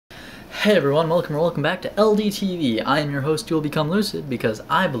Hey everyone, welcome back to LDTV. I am your host, You Will Become Lucid, because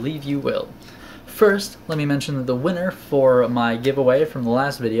I believe you will. First, let me mention that the winner for my giveaway from the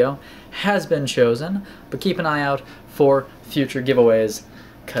last video has been chosen, but keep an eye out for future giveaways,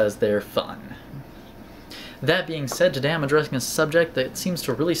 because they're fun. That being said, today I'm addressing a subject that seems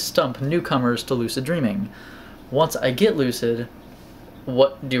to really stump newcomers to lucid dreaming. Once I get lucid,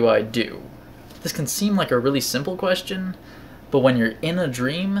 what do I do? This can seem like a really simple question, but when you're in a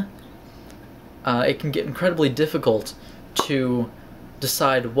dream, it can get incredibly difficult to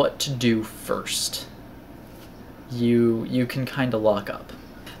decide what to do first. You can kind of lock up.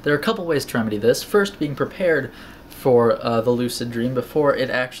 There are a couple ways to remedy this. First, being prepared for the lucid dream before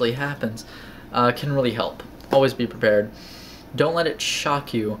it actually happens can really help. Always be prepared. Don't let it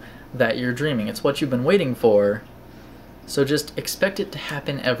shock you that you're dreaming. It's what you've been waiting for, so just expect it to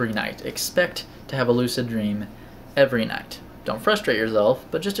happen every night. Expect to have a lucid dream every night. Don't frustrate yourself,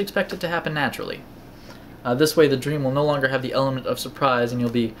 but just expect it to happen naturally. This way the dream will no longer have the element of surprise and you'll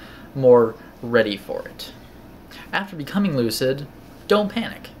be more ready for it. After becoming lucid, don't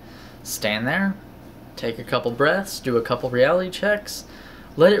panic. Stand there, take a couple breaths, do a couple reality checks,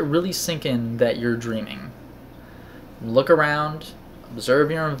 let it really sink in that you're dreaming. Look around,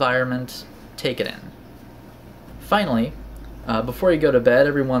 observe your environment, take it in. Finally, before you go to bed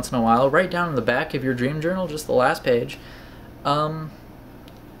every once in a while, write down in the back of your dream journal, just the last page, some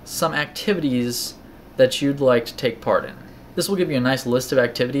activities that you'd like to take part in. This will give you a nice list of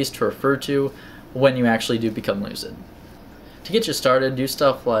activities to refer to when you actually do become lucid. To get you started, do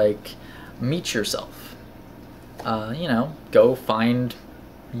stuff like meet yourself. Go find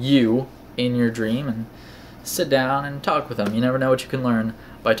you in your dream and sit down and talk with them. You never know what you can learn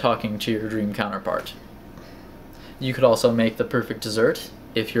by talking to your dream counterpart. You could also make the perfect dessert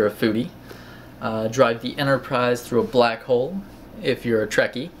if you're a foodie. Drive the Enterprise through a black hole if you're a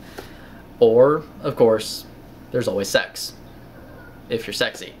Trekkie. Or, of course, there's always sex if you're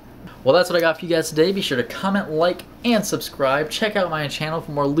sexy. Well, that's what I got for you guys today. Be sure to comment, like, and subscribe. Check out my channel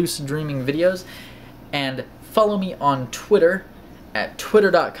for more lucid dreaming videos. And follow me on Twitter at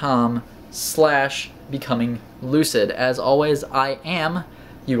twitter.com/becominglucid. As always, I am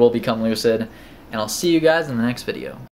You Will Become Lucid. And I'll see you guys in the next video.